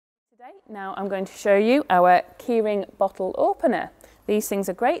Today, now I'm going to show you our keyring bottle opener. These things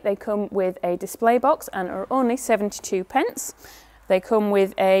are great. They come with a display box and are only 72p. They come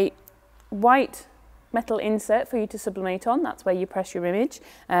with a white metal insert for you to sublimate on. That's where you press your image.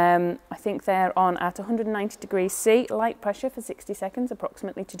 I think they're on at 190 degrees C, light pressure for 60 seconds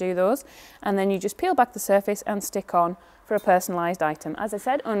approximately to do those. And then you just peel back the surface and stick on for a personalised item. As I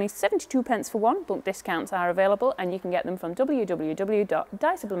said, only 72p for one, but discounts are available and you can get them from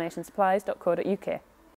www.dyesublimationSupplies.co.uk.